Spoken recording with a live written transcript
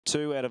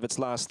2 out of its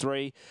last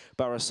 3.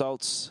 Borough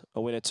Salts,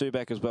 a winner 2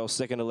 back as well.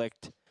 Second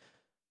elect,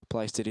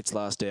 placed at its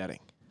last outing.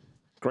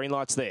 Green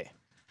light's there.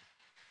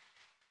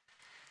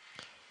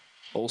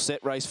 All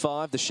set, race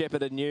 5. The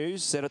Shepparton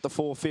News, set at the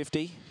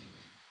 450.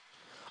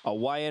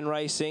 Away in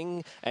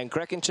racing, and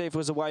Kraken Chief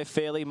was away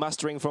fairly,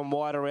 mustering from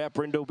wider out.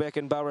 Brindlebeck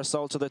and Borough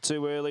Salt are the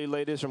 2 early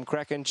leaders from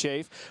Kraken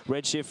Chief.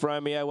 Redshift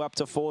Romeo up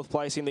to 4th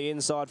place in the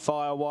inside.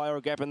 Firewire,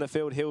 a gap in the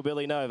field,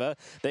 Hillbilly Nova.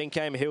 Then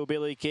came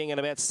Hillbilly King, and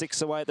about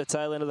 6 away at the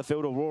tail end of the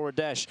field, Aurora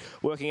Dash,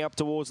 working up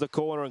towards the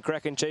corner, and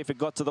Kraken Chief had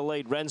got to the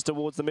lead. Runs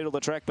towards the middle of the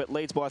track, but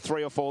leads by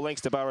 3 or 4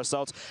 lengths to Borough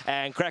Salt.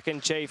 And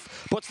Kraken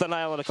Chief puts the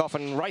nail in the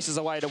coffin and races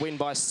away to win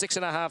by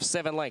 6.5,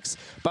 7 lengths.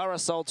 Borough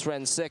Salts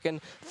ran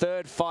second,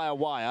 third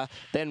Firewire,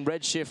 then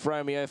Redshift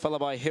Romeo, followed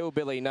by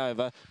Hillbilly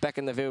Nova. Back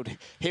in the field,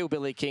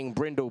 Hillbilly King,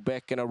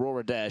 Brindlebeck and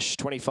Aurora Dash.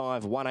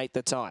 25.18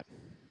 the time.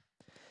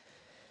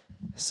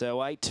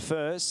 So 8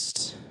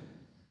 first.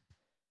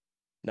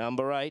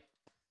 Number 8,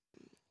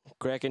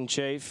 Kraken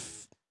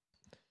Chief.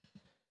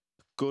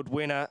 Good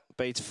winner,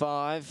 beats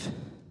 5.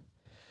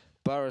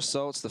 Borough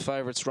Salts, the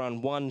favourites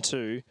run 1,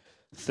 2,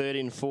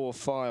 13, 4,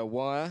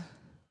 Firewire.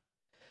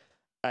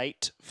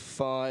 8,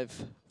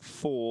 5,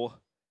 4,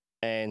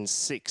 and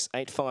 6.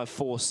 8, 5,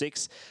 4,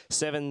 6.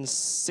 7,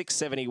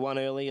 671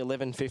 early,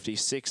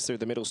 11.56 through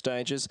the middle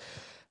stages.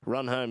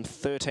 Run home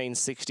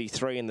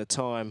 13.63 in the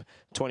time,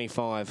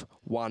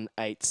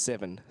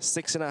 25.187.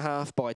 6.5 by